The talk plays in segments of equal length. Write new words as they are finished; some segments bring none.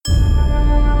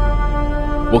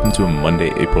Welcome to a Monday,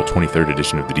 April 23rd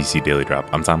edition of the DC Daily Drop.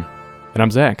 I'm Tom. And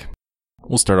I'm Zach.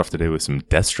 We'll start off today with some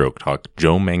Deathstroke talk.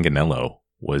 Joe Manganiello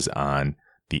was on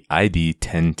the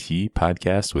ID10T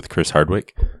podcast with Chris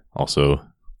Hardwick. Also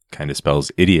kind of spells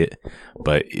idiot,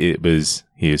 but he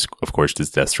is, of course,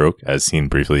 just Deathstroke, as seen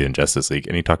briefly in Justice League.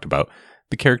 And he talked about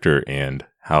the character and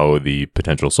how the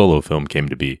potential solo film came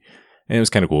to be. And it was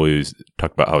kind of cool. He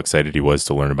talked about how excited he was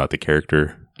to learn about the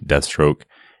character, Deathstroke,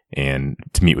 and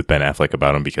to meet with Ben Affleck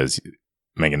about him because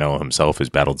Manganiello himself has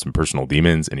battled some personal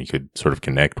demons and he could sort of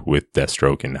connect with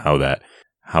Deathstroke and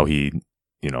how he,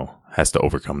 has to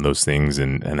overcome those things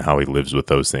and how he lives with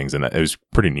those things. And it was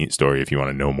a pretty neat story if you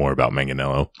want to know more about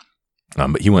Manganiello.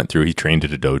 But he trained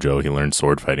at a dojo. He learned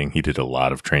sword fighting. He did a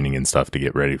lot of training and stuff to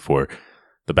get ready for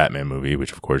the Batman movie,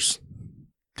 which of course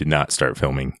did not start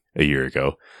filming a year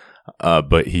ago.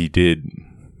 But he did,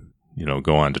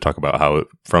 go on to talk about how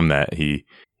from that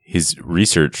his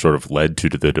research sort of led to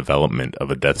the development of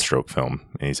a Deathstroke film.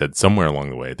 And he said somewhere along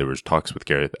the way, there was talks with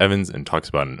Gareth Evans and talks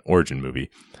about an origin movie.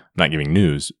 I'm not giving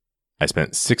news. I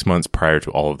spent 6 months prior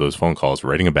to all of those phone calls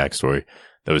writing a backstory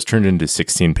that was turned into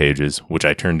 16 pages, which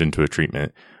I turned into a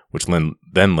treatment, which then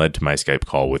led to my Skype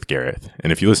call with Gareth.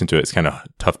 And if you listen to it, it's kind of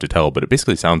tough to tell, but it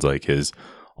basically sounds like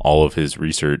all of his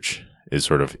research is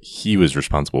sort of, he was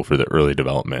responsible for the early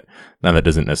development. Now that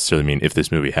doesn't necessarily mean if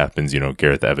this movie happens,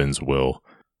 Gareth Evans will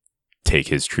take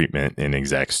his treatment and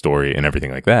exact story and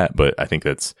everything like that. But I think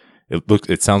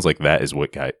it sounds like that is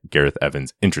what got Gareth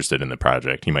Evans interested in the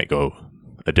project. He might go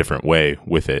a different way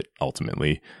with it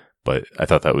ultimately, but I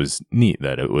thought that was neat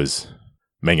that it was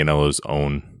Manganiello's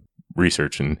own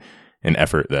research and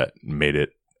effort that made it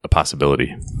a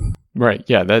possibility. Right.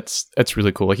 Yeah, that's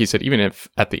really cool. Like you said, even if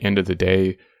at the end of the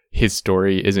day, his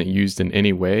story isn't used in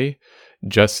any way,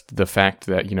 just the fact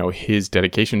that, his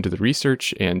dedication to the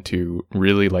research and to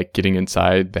really like getting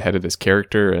inside the head of this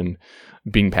character and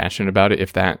being passionate about it,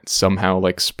 if that somehow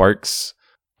like sparks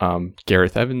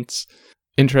Gareth Evans'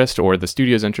 interest or the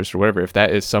studio's interest or whatever, if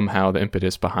that is somehow the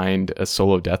impetus behind a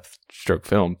solo Deathstroke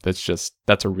film,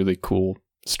 that's a really cool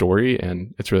story.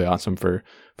 And it's really awesome for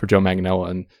Joe Manganiello.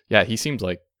 And yeah, he seems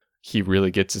like he really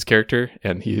gets his character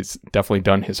and he's definitely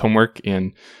done his homework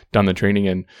and done the training.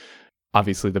 And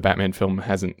obviously the Batman film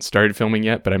hasn't started filming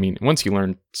yet, but I mean, once you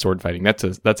learn sword fighting, that's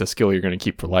a skill you're going to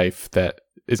keep for life that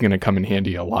is going to come in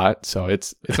handy a lot. So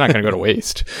it's not going to go to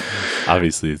waste.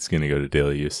 Obviously it's going to go to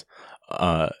daily use.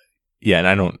 Yeah. And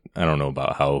I don't know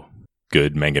about how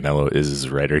good Manganiello is as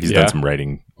a writer. He's done some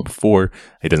writing before.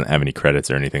 He doesn't have any credits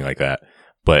or anything like that.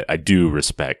 But I do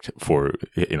respect for,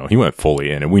 he went fully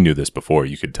in, and we knew this before.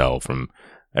 You could tell from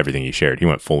everything he shared. He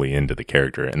went fully into the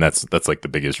character, and that's like the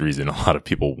biggest reason a lot of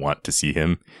people want to see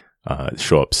him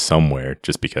show up somewhere,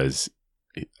 just because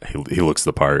he looks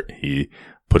the part. He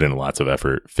put in lots of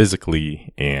effort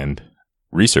physically and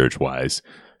research-wise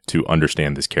to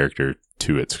understand this character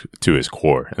to his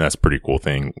core, and that's a pretty cool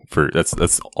thing.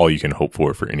 That's all you can hope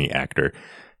for any actor,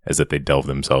 is that they delve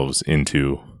themselves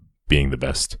into being the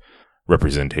best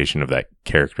representation of that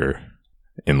character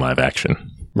in live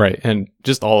action. Right. And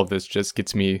just all of this just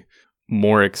gets me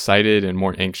more excited and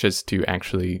more anxious to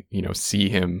actually, see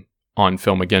him on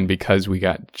film again, because we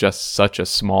got just such a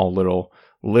small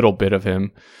little bit of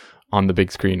him on the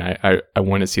big screen. I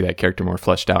want to see that character more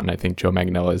fleshed out, and I think Joe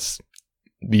Manganiello is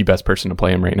the best person to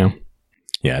play him right now.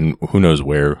 Yeah, and who knows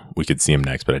where we could see him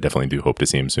next, but I definitely do hope to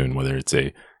see him soon, whether it's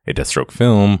a Deathstroke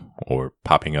film or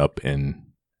popping up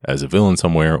as a villain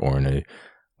somewhere or in a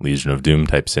Legion of Doom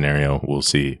type scenario. We'll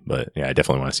see. But yeah, I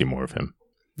definitely want to see more of him.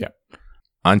 Yeah.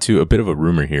 On to a bit of a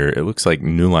rumor here. It looks like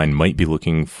New Line might be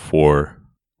looking for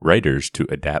writers to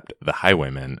adapt The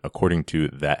Highwaymen, according to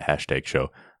that hashtag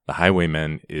show. The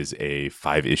Highwaymen is a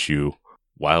 5-issue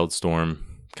Wildstorm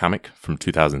comic from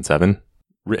 2007,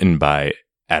 written by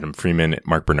Adam Freeman,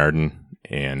 Mark Bernardin,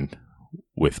 and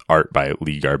with art by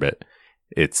Lee Garbett.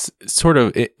 It's sort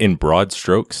of, in broad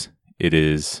strokes, it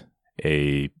is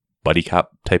a buddy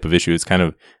cop type of issue. It's kind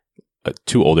of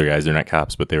two older guys. They're not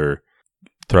cops, but they were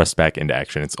thrust back into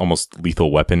action. It's almost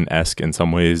Lethal Weapon-esque in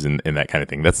some ways and that kind of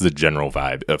thing. That's the general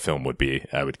vibe a film would be,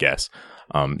 I would guess.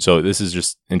 So this is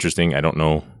just interesting. I don't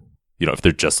know, if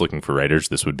they're just looking for writers,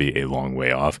 this would be a long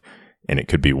way off. And it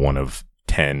could be one of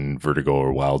 10 Vertigo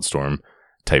or Wildstorm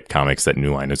type comics that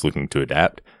New Line is looking to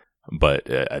adapt. But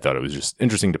I thought it was just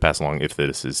interesting to pass along if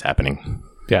this is happening.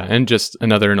 Yeah, and just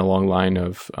another in a long line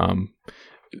of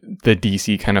the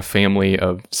DC kind of family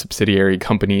of subsidiary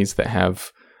companies that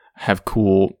have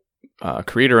cool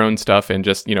creator-owned stuff and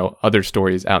just, other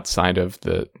stories outside of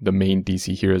the main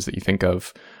DC heroes that you think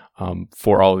of.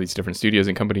 for all of these different studios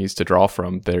and companies to draw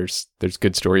from. There's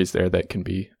good stories there that can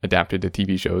be adapted to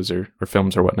TV shows or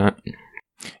films or whatnot.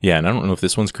 Yeah, and I don't know if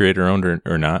this one's creator owned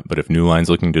or not, but if New Line's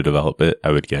looking to develop it,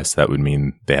 I would guess that would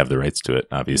mean they have the rights to it,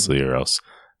 obviously, or else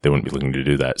they wouldn't be looking to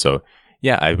do that. So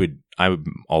yeah, I'm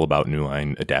all about New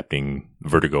Line adapting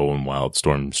Vertigo and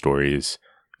Wildstorm stories.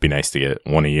 Be nice to get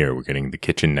one a year. We're getting The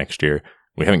Kitchen next year.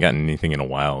 We haven't gotten anything in a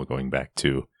while, going back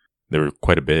to, there were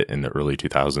quite a bit in the early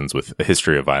 2000s with a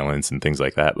history of violence and things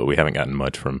like that, but we haven't gotten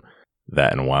much from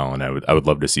that in a while. And I would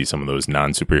love to see some of those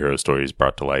non-superhero stories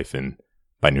brought to life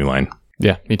by New Line.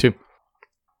 Yeah, me too.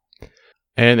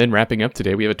 And then wrapping up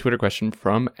today, we have a Twitter question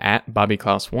from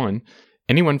 @BobbyKlaus1.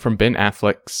 Anyone from Ben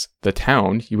Affleck's The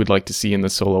Town you would like to see in the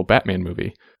solo Batman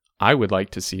movie? I would like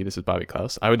to see, this is Bobby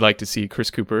Klaus, I would like to see Chris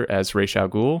Cooper as Ra's al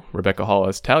Ghul, Rebecca Hall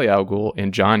as Talia al Ghul,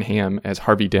 and John Hamm as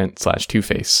Harvey Dent /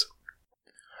 Two-Face.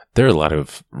 There are a lot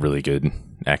of really good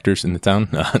actors in The Town.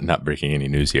 Not breaking any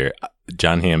news here.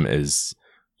 John Hamm has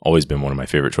always been one of my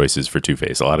favorite choices for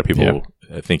Two-Face. A lot of people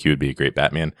think he would be a great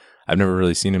Batman. I've never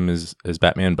really seen him as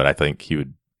Batman, but I think he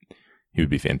would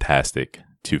be fantastic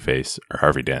Two-Face or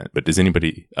Harvey Dent. But does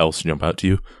anybody else jump out to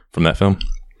you from that film?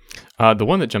 The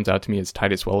one that jumps out to me is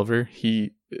Titus Welliver.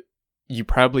 He's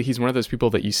one of those people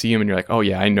that you see him and you're like, oh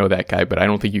yeah, I know that guy, but I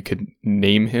don't think you could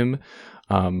name him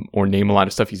or name a lot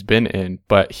of stuff he's been in.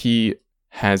 But he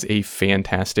has a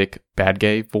fantastic bad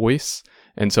guy voice.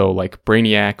 And so like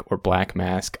Brainiac or Black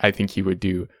Mask, I think he would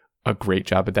do a great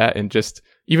job at that. And just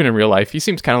even in real life, he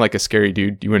seems kind of like a scary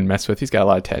dude you wouldn't mess with. He's got a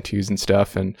lot of tattoos and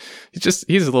stuff. And he's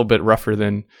a little bit rougher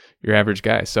than your average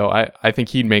guy. So I think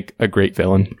he'd make a great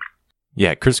villain.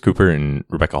 Yeah, Chris Cooper and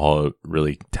Rebecca Hall are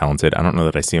really talented. I don't know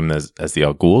that I see him as the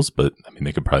Al Ghouls, but I mean,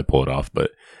 they could probably pull it off.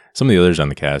 But some of the others on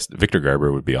the cast, Victor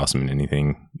Garber would be awesome in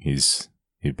anything.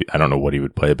 I don't know what he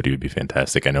would play, but he would be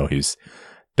fantastic. I know he's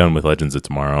done with Legends of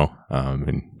Tomorrow,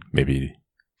 and maybe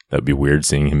that would be weird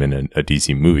seeing him in a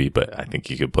DC movie, but I think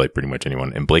he could play pretty much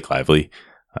anyone. And Blake Lively,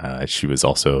 she was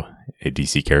also a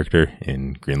DC character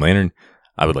in Green Lantern.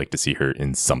 I would like to see her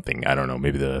in something. I don't know,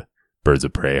 maybe the Birds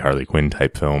of Prey, Harley Quinn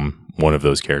type film, one of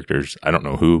those characters. I don't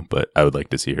know who, but I would like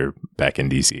to see her back in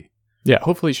DC. Yeah,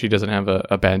 hopefully she doesn't have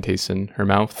a bad taste in her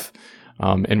mouth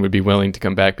and would be willing to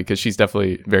come back, because she's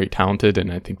definitely very talented,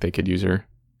 and I think they could use her,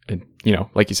 in,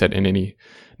 like you said, in any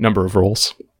number of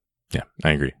roles. Yeah,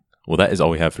 I agree. Well, that is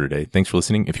all we have for today. Thanks for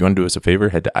listening. If you want to do us a favor,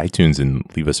 head to iTunes and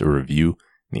leave us a review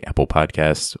in the Apple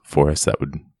Podcasts for us.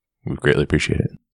 We'd greatly appreciate it.